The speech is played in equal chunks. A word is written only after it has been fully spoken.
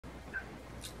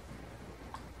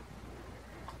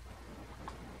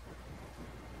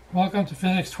Welcome to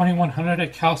Physics 2100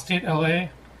 at Cal State LA.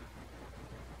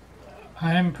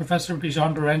 I am Professor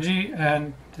Bijan Berenji,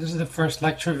 and this is the first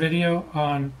lecture video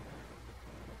on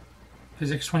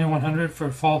Physics 2100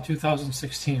 for fall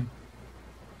 2016.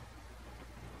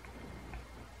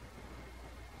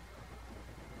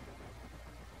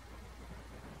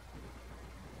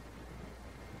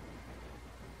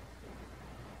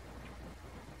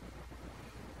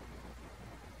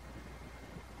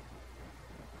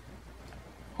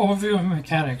 Overview of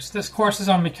mechanics. This course is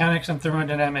on mechanics and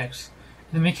thermodynamics.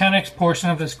 In the mechanics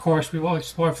portion of this course, we will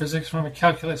explore physics from a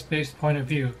calculus-based point of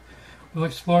view. We'll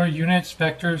explore units,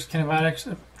 vectors,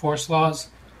 kinematics, force laws,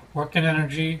 work and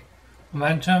energy,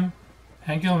 momentum,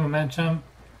 angular momentum,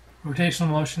 rotational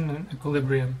motion, and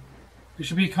equilibrium. We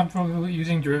should be comfortable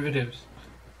using derivatives.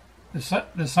 The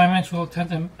assignments will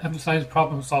tend to emphasize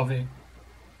problem solving.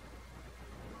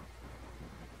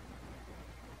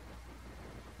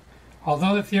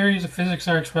 Although the theories of physics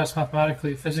are expressed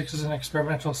mathematically, physics is an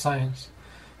experimental science.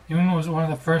 Newton was one of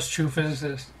the first true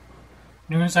physicists.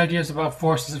 Newton's ideas about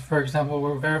forces, for example,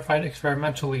 were verified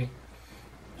experimentally.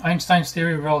 Einstein's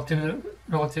theory of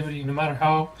relativity, no matter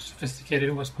how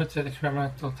sophisticated, was put to the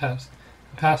experimental test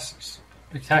and passed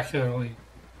spectacularly.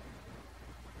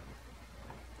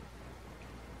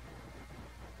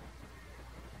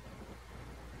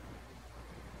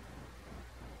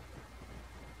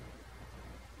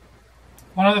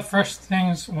 One of the first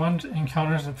things one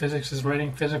encounters in physics is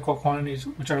writing physical quantities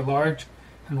which are large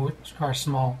and which are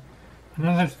small.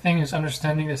 Another thing is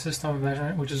understanding the system of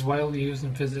measurement which is widely used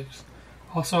in physics.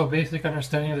 Also a basic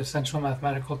understanding of the essential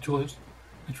mathematical tools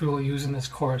which we will use in this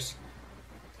course.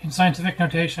 In scientific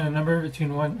notation, a number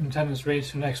between 1 and 10 is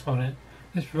raised to an exponent.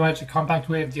 This provides a compact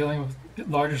way of dealing with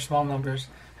large or small numbers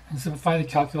and simplify the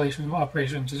calculation of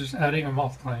operations such as adding or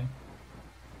multiplying.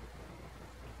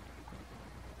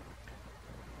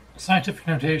 Scientific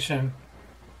notation.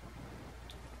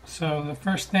 So the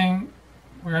first thing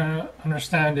we're going to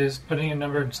understand is putting a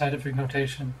number in scientific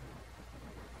notation.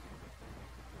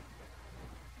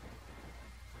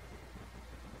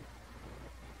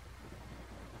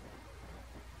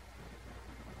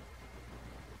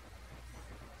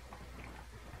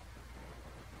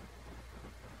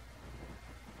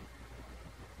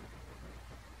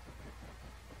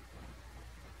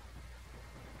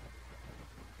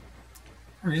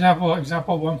 For example,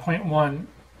 example 1.1,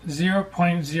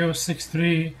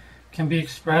 0.063 can be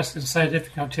expressed in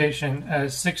scientific notation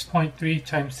as 6.3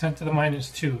 times 10 to the minus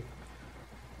 2.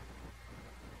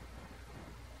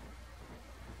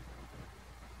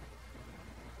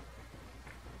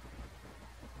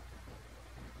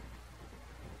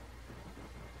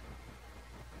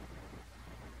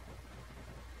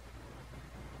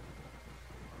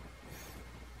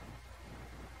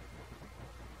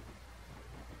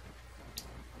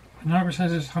 The number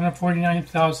says it's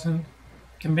 149,000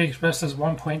 can be expressed as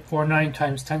 1.49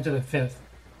 times 10 to the fifth.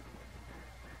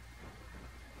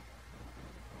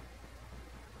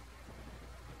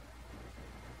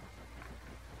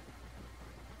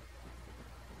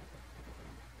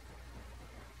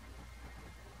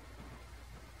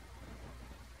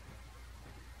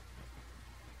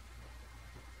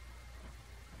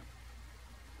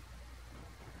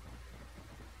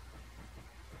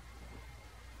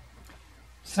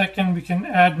 Second, we can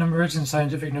add numbers in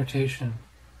scientific notation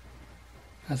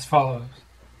as follows.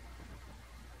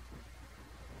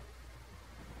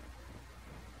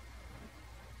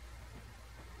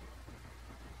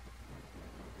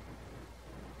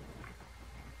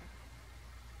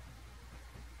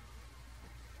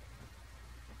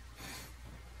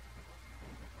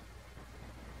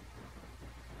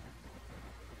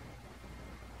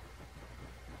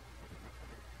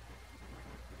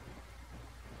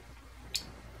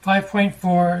 Five point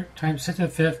four times 10 to the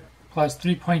fifth plus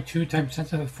 3.2 times 10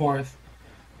 to the fourth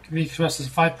can be expressed as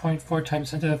 5.4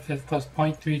 times 10 to the fifth plus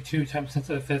 0.32 times 10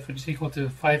 to the fifth, which is equal to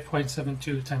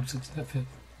 5.72 times 10 to the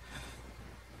fifth.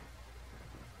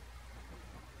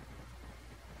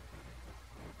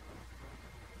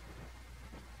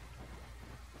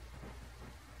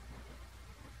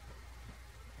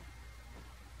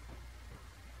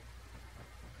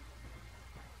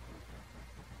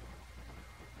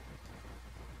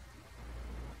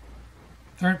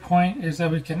 Third point is that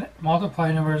we can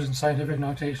multiply numbers in scientific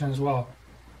notation as well.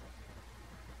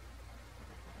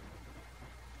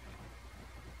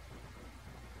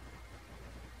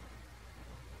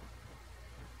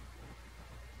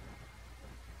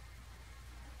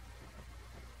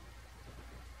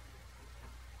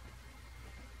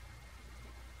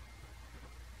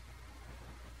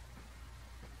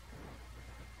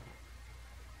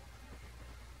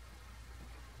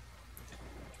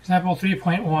 Example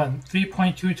 3.1.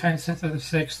 3.2 times 10 to the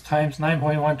 6 times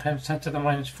 9.1 times 10 to the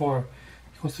minus 4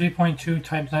 equals 3.2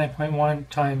 times 9.1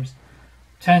 times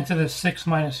 10 to the 6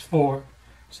 minus 4.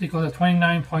 So equal to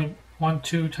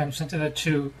 29.12 times 10 to the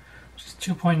 2, which is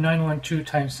 2.912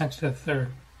 times 10 to the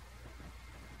third.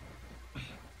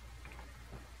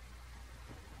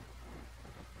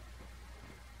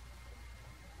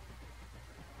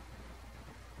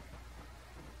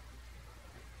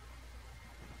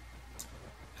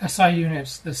 SI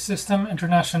units. The System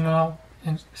International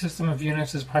system of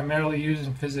units is primarily used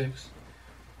in physics,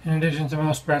 in addition to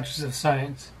most branches of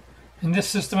science. In this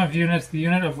system of units, the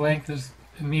unit of length is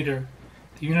a meter,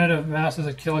 the unit of mass is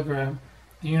a kilogram,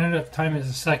 the unit of time is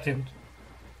a second.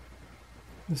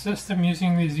 The system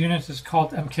using these units is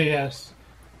called MKS.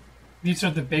 These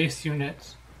are the base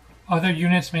units. Other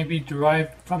units may be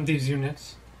derived from these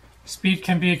units. Speed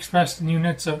can be expressed in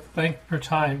units of length per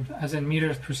time, as in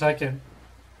meters per second.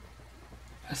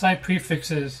 SI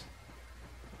prefixes.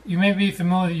 You may be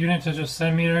familiar with units such as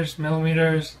centimeters,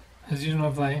 millimeters, as unit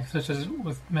of length, such as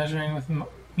with measuring with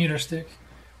meter stick.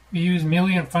 We use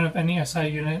milli in front of any SI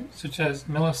unit, such as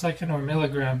millisecond or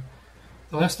milligram.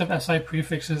 The list of SI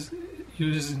prefixes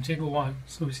uses in Table 1.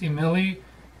 So we see milli,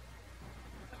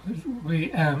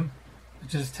 we M,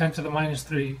 which is 10 to the minus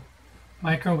 3,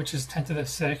 micro, which is 10 to the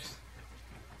 6,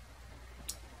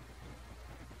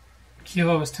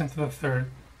 kilo is 10 to the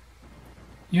third.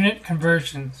 Unit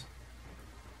conversions.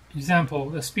 Example,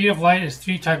 the speed of light is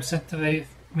 3 times 10 to the 8th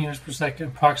meters per second,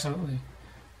 approximately.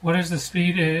 What is the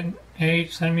speed in A,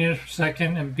 centimeters per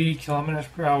second, and B, kilometers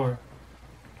per hour?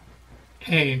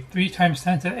 A, 3 times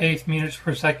 10 to the 8th meters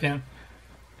per second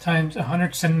times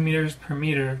 100 centimeters per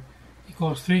meter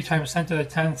equals 3 times 10 to the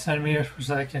 10th centimeters per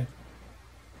second.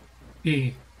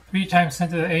 B, 3 times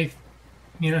 10 to the 8th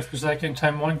meters per second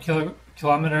times 1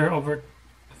 kilometer over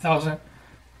 1,000.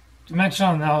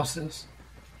 Dimensional analysis.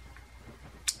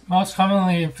 Most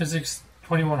commonly in Physics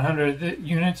 2100, the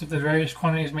units of the various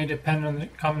quantities may depend on the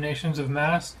combinations of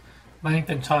mass, length,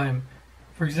 and time.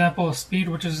 For example, speed,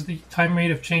 which is the time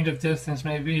rate of change of distance,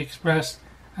 may be expressed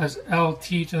as Lt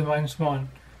to the minus 1.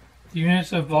 The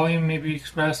units of volume may be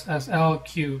expressed as L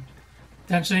cubed.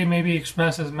 Density may be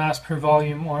expressed as mass per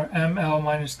volume, or ml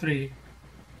minus 3.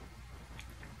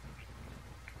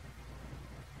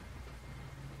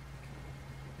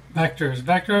 Vectors.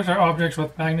 Vectors are objects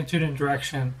with magnitude and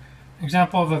direction. An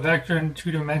example of a vector in 2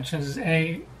 dimensions is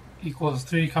A equals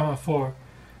 3, 4.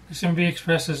 This can be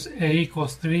expressed as A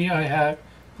equals 3 I hat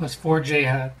plus 4 j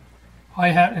hat.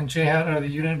 I hat and j hat are the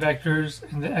unit vectors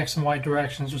in the x and y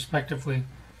directions, respectively.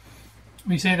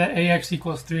 We say that ax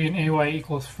equals 3 and ay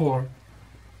equals 4.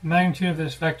 The magnitude of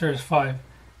this vector is 5.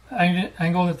 The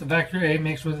angle that the vector A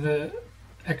makes with the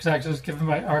x-axis given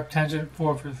by arctangent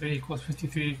 4 for 3 equals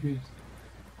 53 degrees.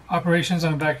 Operations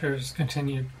on vectors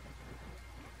continued.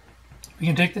 We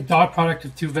can take the dot product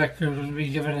of two vectors, which will be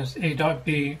given as a dot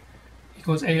b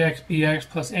equals ax bx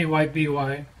plus ay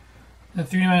by. In the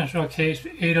three-dimensional case,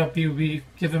 a dot b will be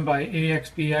given by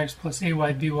ax bx plus ay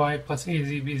by plus az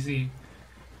bz. The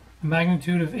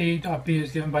magnitude of a dot b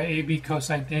is given by ab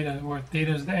cosine theta, where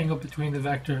theta is the angle between the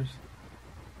vectors.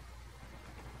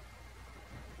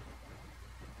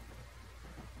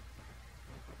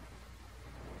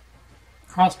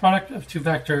 Cross product of two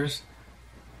vectors.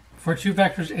 For two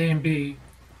vectors a and b,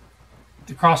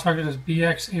 the cross product is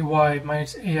bxay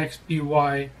minus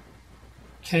axby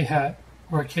k hat,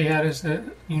 where k hat is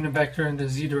the unit vector in the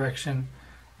z direction.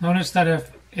 Notice that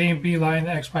if a and b lie in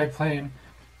the xy plane,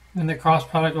 then the cross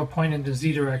product will point in the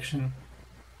z direction.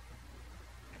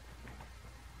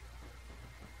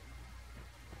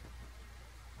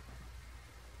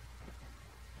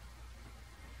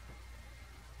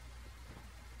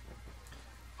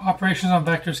 Operations on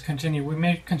vectors continue. We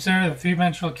may consider the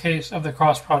three-dimensional case of the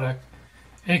cross product.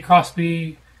 A cross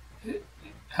B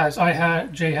has I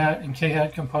hat, j hat, and k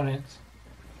hat components.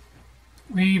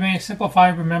 We may simplify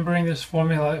remembering this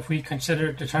formula if we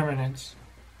consider determinants.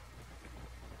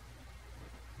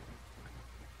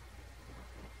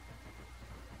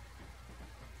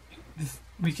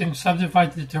 We can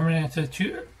subdivide the determinant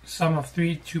into sum of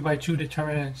three 2x2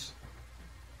 determinants.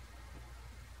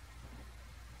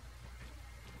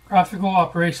 Graphical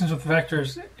operations with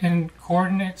vectors. In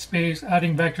coordinate space,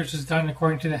 adding vectors is done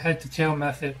according to the head-to-tail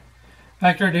method.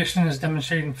 Vector addition is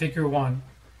demonstrated in Figure 1.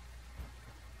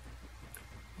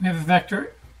 We have a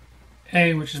vector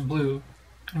A, which is blue,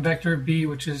 and vector B,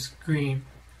 which is green.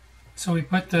 So we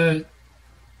put the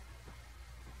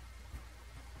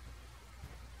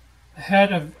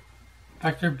head of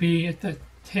vector B at the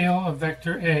tail of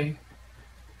vector A,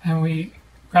 and we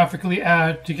graphically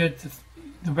add to get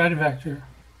the red vector.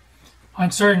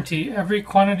 Uncertainty. Every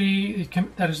quantity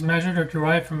that is measured or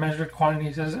derived from measured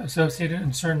quantities has associated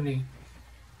uncertainty.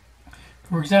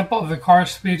 For example, if the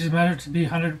car's speed is measured to be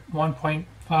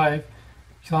 101.5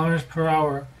 kilometers per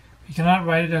hour, we cannot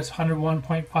write it as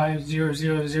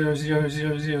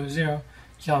 101.500000000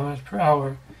 kilometers per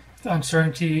hour if the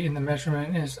uncertainty in the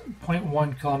measurement is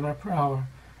 0.1 kilometer per hour.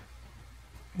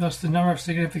 Thus, the number of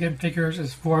significant figures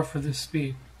is 4 for this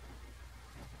speed.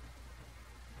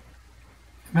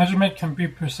 Measurement can be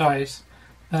precise,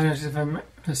 that is, if a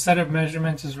set of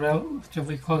measurements is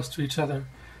relatively close to each other.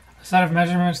 A set of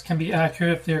measurements can be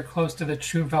accurate if they are close to the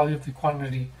true value of the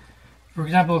quantity. For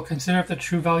example, consider if the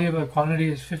true value of a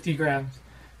quantity is 50 grams.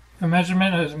 If a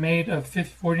measurement is made of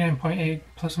 49.8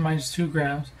 plus or minus 2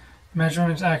 grams, the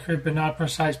measurement is accurate but not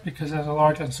precise because it has a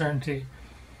large uncertainty.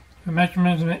 If a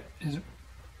measurement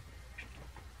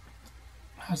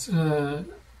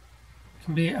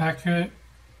can be accurate.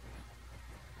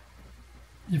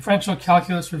 Differential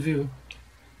calculus review.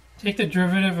 Take the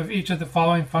derivative of each of the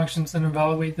following functions and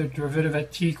evaluate the derivative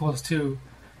at t equals 2.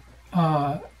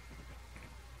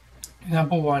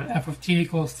 Example 1, f of t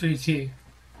equals 3t.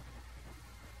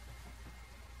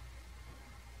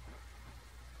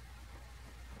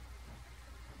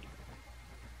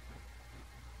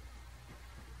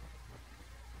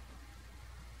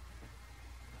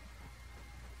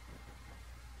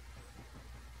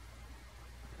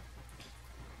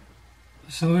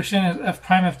 The solution is f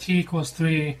prime of t equals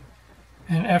 3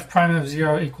 and f prime of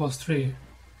 0 equals 3.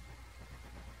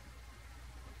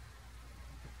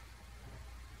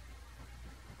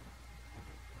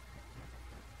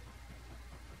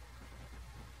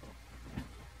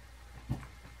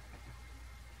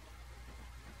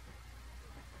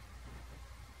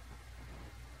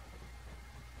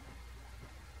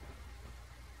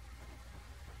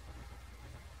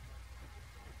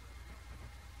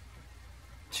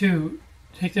 Two,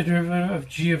 take the derivative of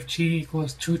g of t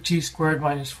equals 2t squared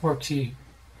minus 4t.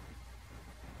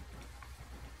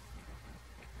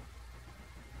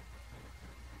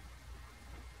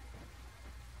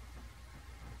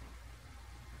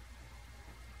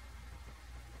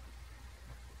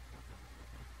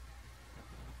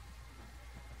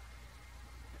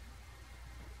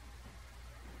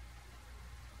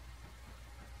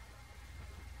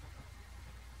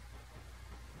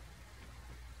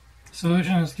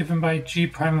 Solution is given by g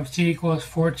prime of t equals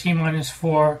 4t minus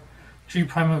 4, g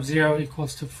prime of 0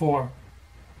 equals to 4.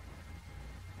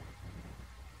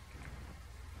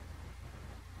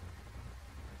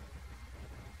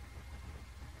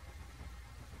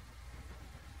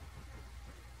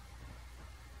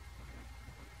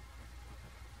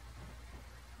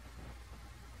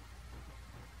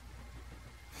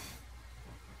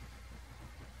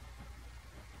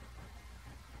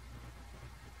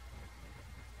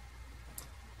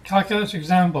 Calculus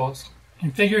examples.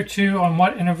 In figure 2, on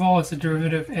what interval is the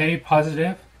derivative a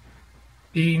positive,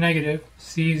 b negative,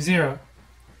 c 0?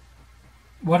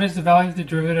 What is the value of the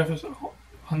derivative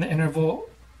on the interval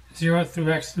 0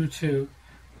 through x through 2,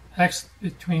 x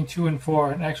between 2 and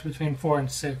 4, and x between 4 and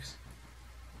 6?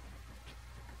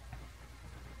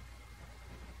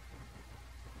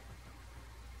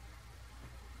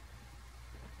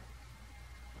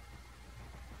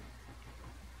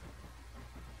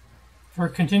 For a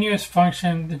continuous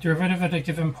function, the derivative at a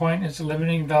given point is the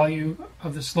limiting value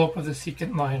of the slope of the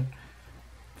secant line.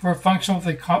 For a function with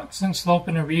a constant slope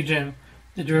in a region,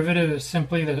 the derivative is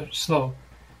simply the slope.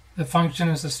 The function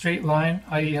is a straight line,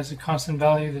 i.e. has a constant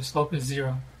value, the slope is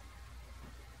 0.